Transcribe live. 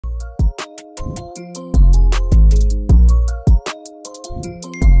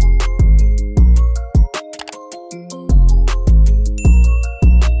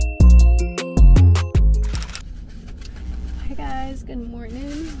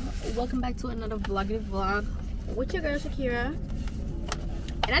welcome back to another vlog with your girl Shakera.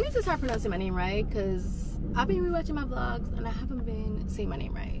 And I need to start pronouncing my name right because I've been rewatching my vlogs and I haven't been saying my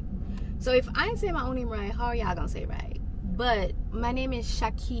name right. So if I ain't saying my own name right, how are y'all gonna say it right? But my name is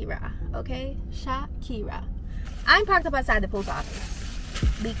Shakera, okay? Shakera. I'm parked up outside the post office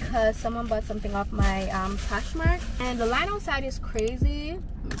because someone bought something off my Poshmark, and the line outside is crazy.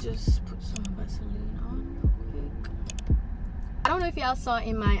 Let me just put some Vaseline on real quick. I don't know if y'all saw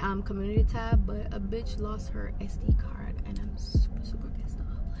in my community tab, but a bitch lost her SD card and I'm super pissed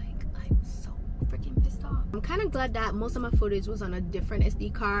off. Like, I'm so freaking pissed off. I'm kind of glad that most of my footage was on a different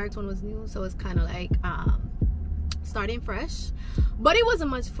SD card. This one was new, so it's kind of like starting fresh, but it wasn't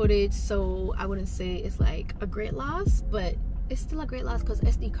much footage, so I wouldn't say it's like a great loss, but it's still a great loss because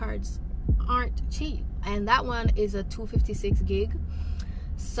SD cards aren't cheap, and that one is a 256 gig.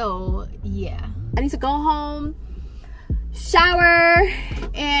 So yeah, I need to go home, shower,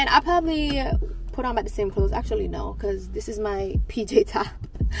 and I'll probably put on about the same clothes. Actually no, because this is my PJ top.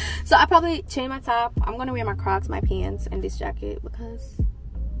 So I'll probably change my top. I'm gonna wear my Crocs, my pants, and this jacket because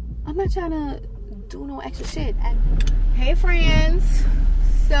I'm not trying to do no extra shit. And hey friends,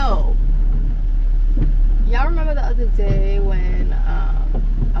 so y'all remember the other day when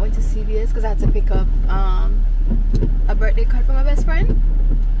I went to CVS because I had to pick up a birthday card for my best friend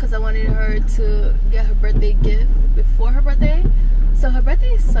because I wanted her to get her birthday gift before her birthday. So her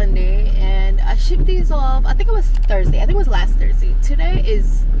birthday is Sunday and I shipped these off, I think it was Thursday. I think it was last Thursday. Today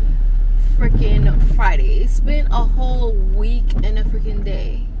is freaking Friday. It's been a whole week and a freaking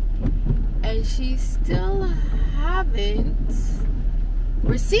day, and she still haven't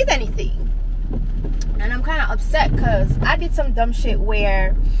received anything. And I'm kind of upset because I did some dumb shit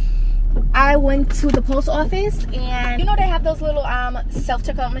where I went to the post office, and you know they have those little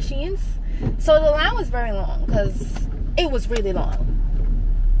self-checkout machines. So the line was very long because it was really long.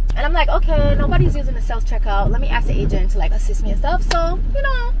 And I'm like, okay, nobody's using the self-checkout. Let me ask the agent to like assist me and stuff. So, you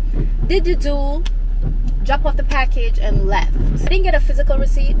know, did the do, drop off the package and left. I didn't get a physical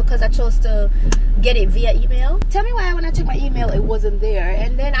receipt because I chose to get it via email. Tell me why when I checked my email it wasn't there,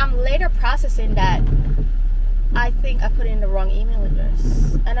 and then I'm later processing that I think I put in the wrong email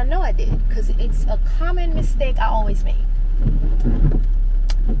address, and I know I did because it's a common mistake I always make.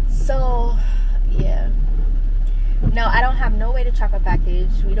 So yeah, no, I don't have no way to track a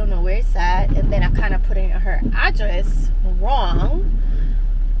package. We don't know where it's at, and then I kind of put in her address wrong.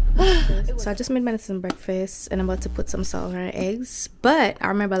 So I just made some breakfast and I'm about to put some salt on eggs. But I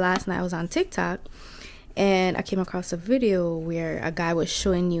remember last night I was on TikTok and I came across a video where a guy was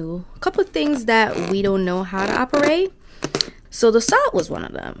showing you a couple of things that we don't know how to operate. So the salt was one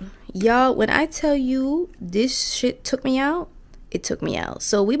of them. Y'all, when I tell you this shit took me out, it took me out.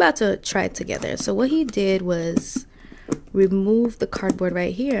 So we about to try it together. So what he did was remove the cardboard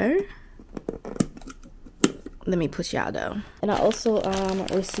right here. Let me push y'all down. And I also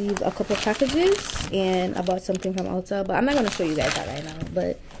received a couple of packages, and I bought something from Ulta, but I'm not gonna show you guys that right now.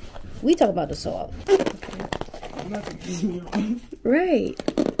 But we talk about the salt. Okay. Right.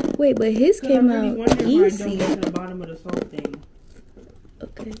 Wait, but his came out easy. To the bottom of the salt thing.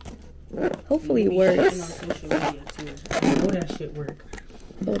 Okay. Hopefully it works. I know that shit work.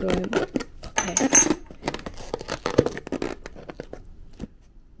 Hold on. Okay.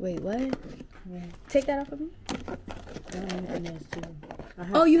 Wait, what? Yeah. Take that off of me. I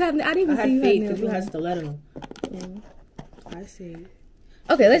Oh, you have. I didn't even see you faith had because you nails. had stiletto. I see.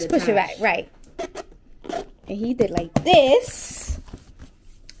 Okay, let's push it back. Right. And he did like this,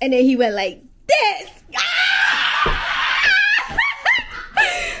 and then he went like this.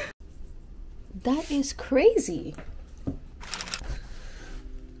 That is crazy.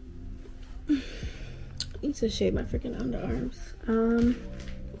 I need to shave my freaking underarms.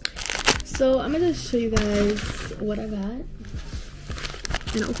 So I'm gonna show you guys what I got.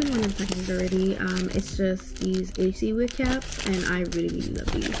 And I opened one of the packages already. It's just these AC wig caps, and I really love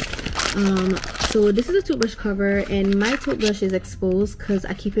these. So this is a toothbrush cover, and my toothbrush is exposed because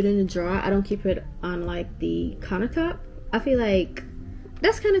I keep it in the drawer. I don't keep it on like the countertop. I feel like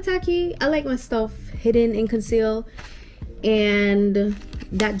that's kind of tacky. I like my stuff hidden and concealed, and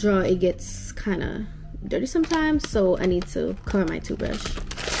that drawer, it gets kind of dirty sometimes, so I need to cover my toothbrush.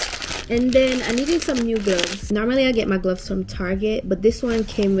 And then I needed some new gloves. Normally I get my gloves from Target, but this one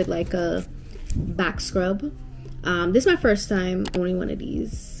came with like a back scrub. This is my first time owning one of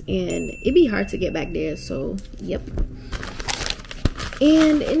these, and it'd be hard to get back there, so yep.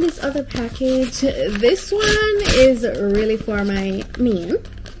 And in this other package, this one is really for my man,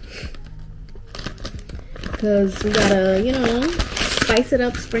 because we gotta, you know, spice it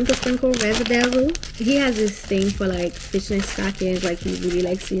up, sprinkle, razzle dazzle. he has this thing for like fishnet stockings, like he really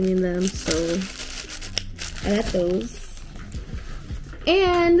likes seeing them, so I got those.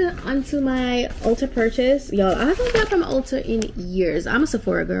 And onto my Ulta purchase. Y'all, I haven't bought from Ulta in years. I'm a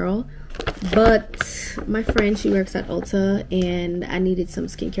Sephora girl, but my friend, she works at Ulta, and I needed some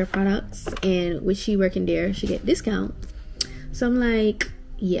skincare products, and with she working there, she get discount. So I'm like,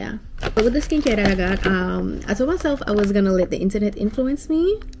 yeah. But with the skincare that I got, I told myself I was gonna let the internet influence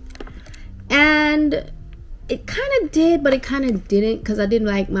me, and it kind of did, but it kind of didn't, because I did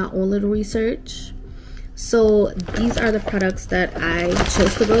like my own little research. So these are the products that I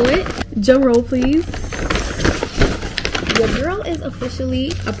chose to go with. Drum roll, please. Your girl is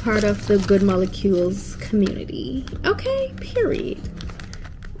officially a part of the Good Molecules community. Okay, period.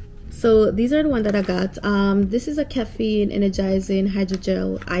 So these are the ones that I got. This is a caffeine energizing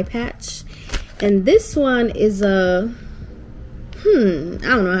hydrogel eye patch, and this one is a I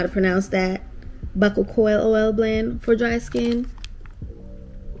don't know how to pronounce that, buccal coil oil blend for dry skin.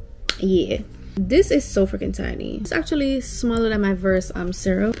 Yeah, this is so freaking tiny. It's actually smaller than my Verse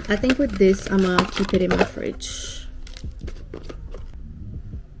serum. I think with this I'm gonna keep it in my fridge.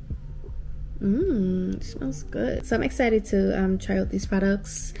 It smells good. So I'm excited to try out these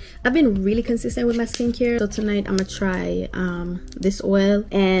products. I've been really consistent with my skincare, so tonight I'm gonna try this oil,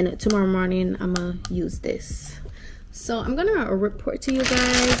 and tomorrow morning I'm gonna use this. So I'm gonna report to you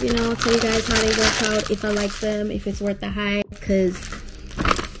guys, you know, tell you guys how they work out, if I like them, if it's worth the hype, because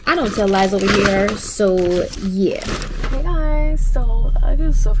I don't tell lies over here. So yeah. Hey guys, so I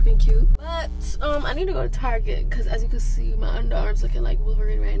feel so freaking cute, but I need to go to Target, because as you can see, my underarms looking like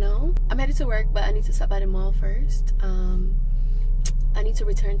Wolverine right now. I'm headed to work, but I need to stop by the mall first. I need to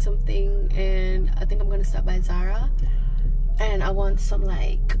return something, and I think I'm gonna stop by Zara, and I want some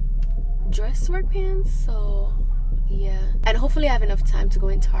like dress work pants. So yeah, and hopefully I have enough time to go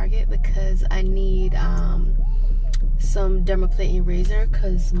in Target, because I need some dermaplane eraser,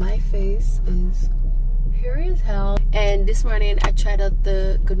 because my face is hairy as hell. And this morning I tried out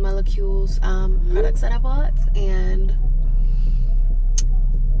the Good Molecules products that I bought, and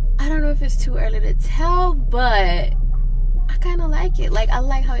I don't know if it's too early to tell, but I kind of like it. Like, I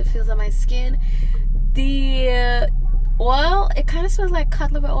like how it feels on my skin. The oil, it kind of smells like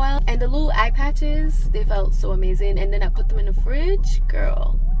cod liver oil, and the little eye patches, they felt so amazing. And then I put them in the fridge,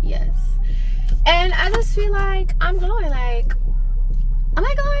 girl, yes. And I just feel like I'm glowing. Like, am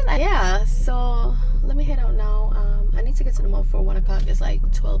I glowing? Like, yeah. So let me head out now. I need to get to the mall for 1 o'clock. It's like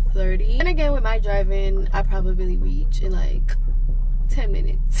 12:30. And again, with my driving, I probably reach in like 10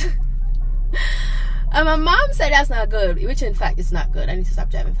 minutes. And my mom said that's not good, which in fact it's not good. I need to stop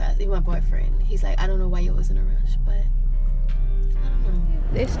driving fast. Even my boyfriend, he's like, I don't know why you're always in a rush, but I don't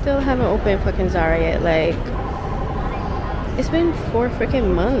know. They still haven't opened fucking Zara yet. Like, it's been 4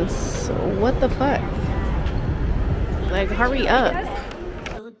 freaking months. What the fuck? Like, hurry up.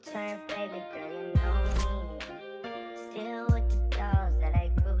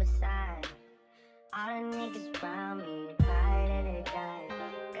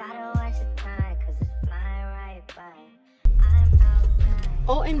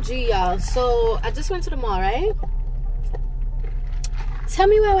 OMG, y'all. So I just went to the mall, right? Tell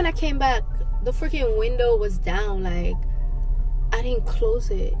me why when I came back the freaking window was down. Like, I didn't close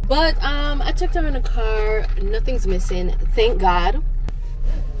it. But I checked them in the car. Nothing's missing, thank God.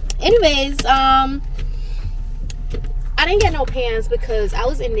 Anyways, I didn't get no pants because I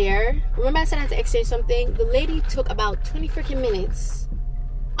was in there. Remember I said I had to exchange something? The lady took about 20 freaking minutes.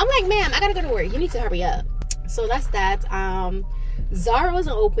 I'm like, ma'am, I gotta go to work. You need to hurry up. So that's that. Zara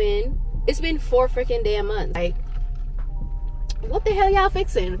wasn't open. It's been 4 freaking damn months. Like, what the hell y'all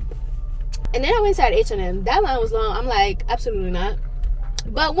fixing? And then I went inside H&M. That line was long. I'm like, absolutely not.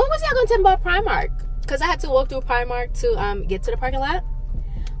 But when was y'all gonna tell me about Primark? Because I had to walk through Primark to get to the parking lot.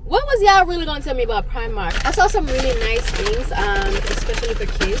 When was y'all really gonna tell me about Primark? I saw some really nice things, especially for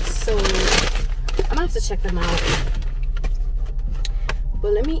kids. So I'm gonna have to check them out.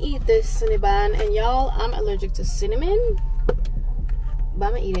 But let me eat this Cinnabon. And y'all, I'm allergic to cinnamon, but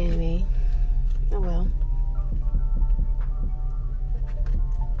I'm gonna eat it anyway. Oh well.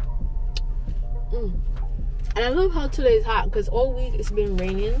 And I love how today is hot, because all week it's been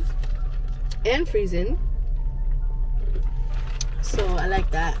raining and freezing. So I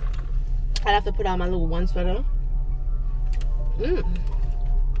like that. I'd have to put on my little one sweater.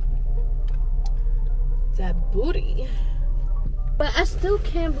 That booty. But I still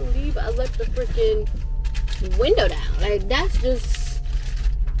can't believe I left the freaking window down. Like, that's just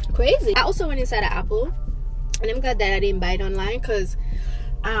crazy. I also went inside of Apple, and I'm glad that I didn't buy it online, because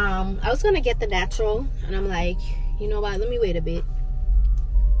I was gonna get the natural, and I'm like, you know what, let me wait a bit.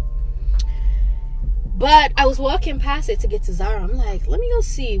 But I was walking past it to get to Zara. I'm like, let me go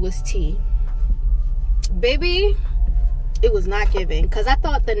see what's tea. Baby, it was not giving, because I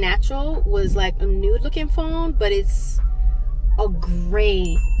thought the natural was like a nude looking phone, but it's a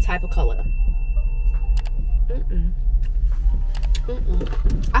gray type of color.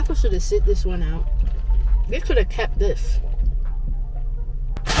 I should have sit this one out. They should have kept this.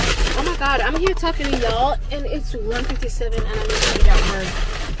 Oh my god, I'm here talking to y'all and it's 1:57 and I need to be at work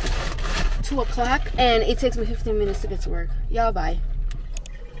 2 o'clock and it takes me 15 minutes to get to work. Y'all, bye.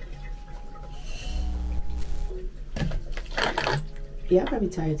 Y'all probably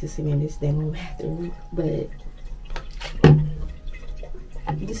tired to see me in this damn bathroom, but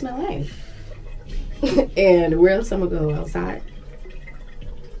this is my life. And where else I'm gonna go? Outside?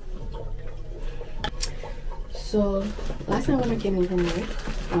 So last night when I came in from work,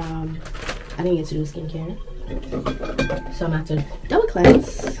 I didn't get to do skincare, so I'm gonna have to double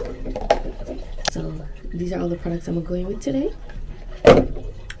cleanse. So these are all the products I'm gonna go in with today,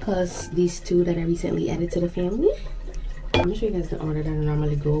 plus these 2 that I recently added to the family. I'm gonna show you guys the order that I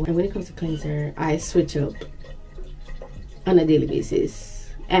normally go. And when it comes to cleanser, I switch up on a daily basis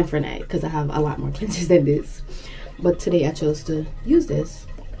and for night, because I have a lot more cleansers than this. But today I chose to use this,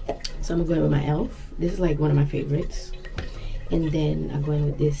 so I'm gonna go in with my e.l.f. This is like one of my favorites. And then I'm going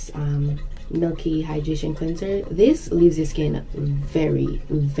with this milky hydration cleanser. This leaves your skin very,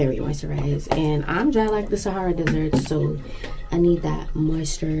 very moisturized, and I'm dry like the Sahara Desert, so I need that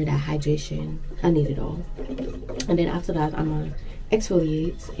moisture, that hydration. I need it all. And then after that, I'm gonna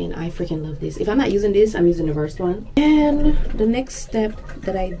exfoliate, and I freaking love this. If I'm not using this, I'm using the Versed one. And the next step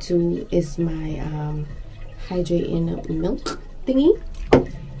that I do is my hydrating milk thingy,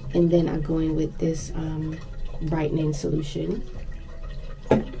 and then I go in with this brightening solution.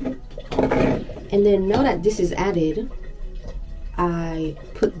 And then now that this is added, I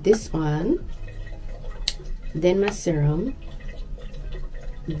put this on, then my serum,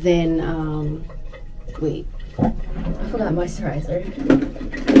 then wait, I forgot moisturizer.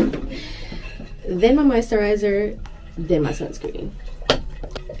 Then my moisturizer, then my sunscreen.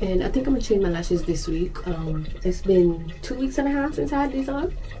 And I think I'm gonna change my lashes this week. It's been 2 weeks and a half since I had these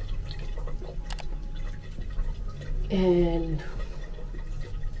on, and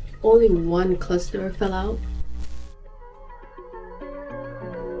only one cluster fell out.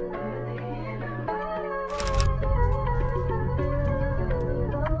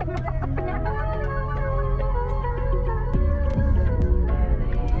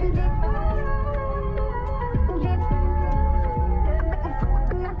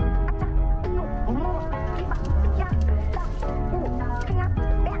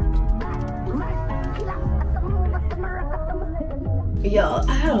 Y'all,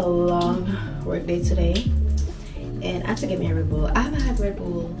 I had a long work day today and I have to get me a Red Bull. I haven't had Red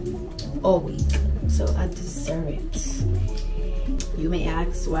Bull all week, so I deserve it. You may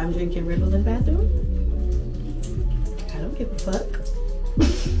ask why I'm drinking Red Bull in the bathroom. I don't give a fuck.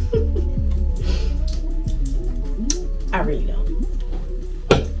 I really don't.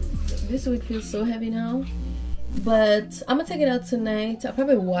 This wig feels so heavy now, but I'm gonna take it out tonight. I'll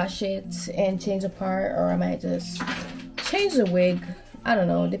probably wash it and change the part, or I might just change the wig. I don't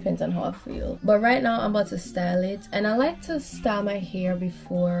know, it depends on how I feel. But right now I'm about to style it, and I like to style my hair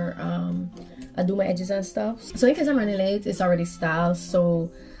before I do my edges and stuff. So in case I'm running late, it's already styled,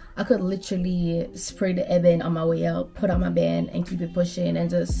 so I could literally spray the ebony on my way out, put on my band and keep it pushing, and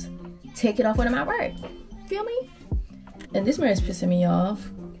just take it off when I'm at work. Feel me? And this mirror is pissing me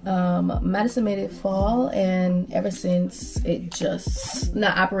off. Madison made it fall, and ever since it just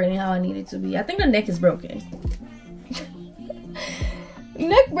not operating how I need it to be. I think the neck is broken.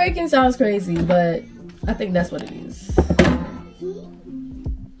 Neck breaking sounds crazy, but I think that's what it is.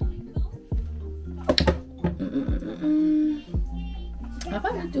 I'll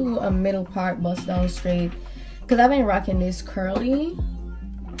probably do a middle part bust down straight, because I've been rocking this curly.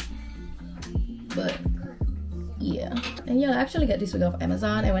 But yeah, and yeah, I actually got this wig off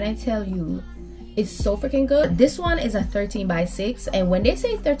Amazon, and when I tell you it's so freaking good. This one is a 13x6, and when they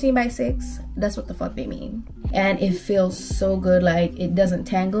say 13x6, that's what the fuck they mean. And it feels so good, like it doesn't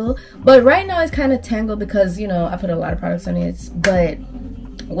tangle. But right now it's kind of tangled because, you know, I put a lot of products on it. But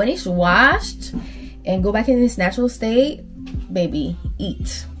when it's washed and go back in its natural state, baby,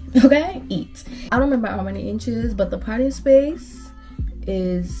 eat. Okay, eat. I don't remember how many inches, but the parting space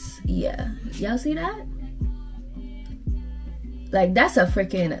is, yeah, y'all see that? Like, that's a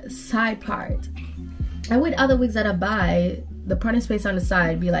freaking side part. And with other wigs that I buy, the parting space on the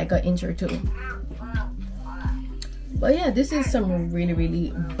side be like an inch or two. But yeah, this is some really,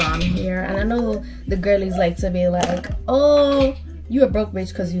 really bomb hair. And I know the girlies like to be like, oh, you a broke bitch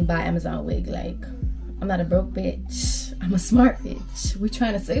because you buy Amazon wig. Like, I'm not a broke bitch. I'm a smart bitch. We're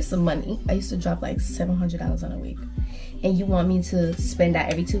trying to save some money. I used to drop like $700 on a week. And you want me to spend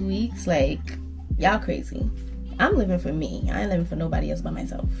that every 2 weeks? Like, y'all crazy. I'm living for me. I ain't living for nobody else but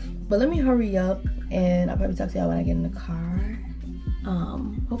myself. But let me hurry up, and I'll probably talk to y'all when I get in the car.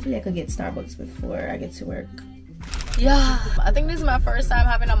 Hopefully I could get Starbucks before I get to work. Yeah, I think this is my first time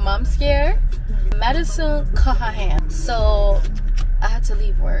having a mom scare. Madison cut her hand, so I had to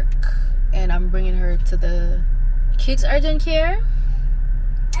leave work, and I'm bringing her to the kids urgent care.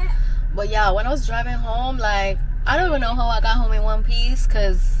 But yeah, when I was driving home, like, I don't even know how I got home in one piece,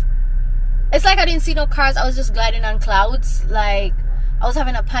 because it's like I didn't see no cars. I was just gliding on clouds. Like, I was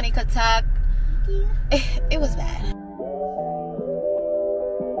having a panic attack. It was bad.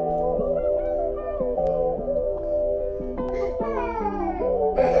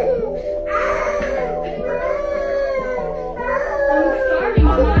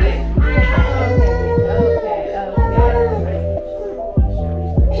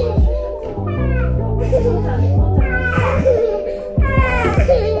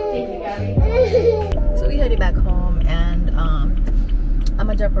 So we headed back home, and I'm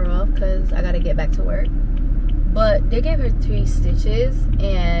gonna drop her off because I gotta get back to work. But they gave her 3 stitches,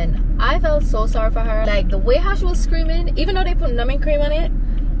 and I felt so sorry for her. Like, the way how she was screaming, even though they put numbing cream on it,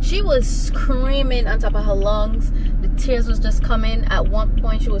 she was screaming on top of her lungs. The tears was just coming. At one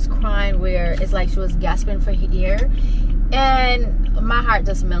point she was crying where it's like she was gasping for air, and my heart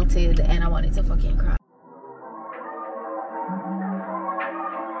just melted and I wanted to fucking cry.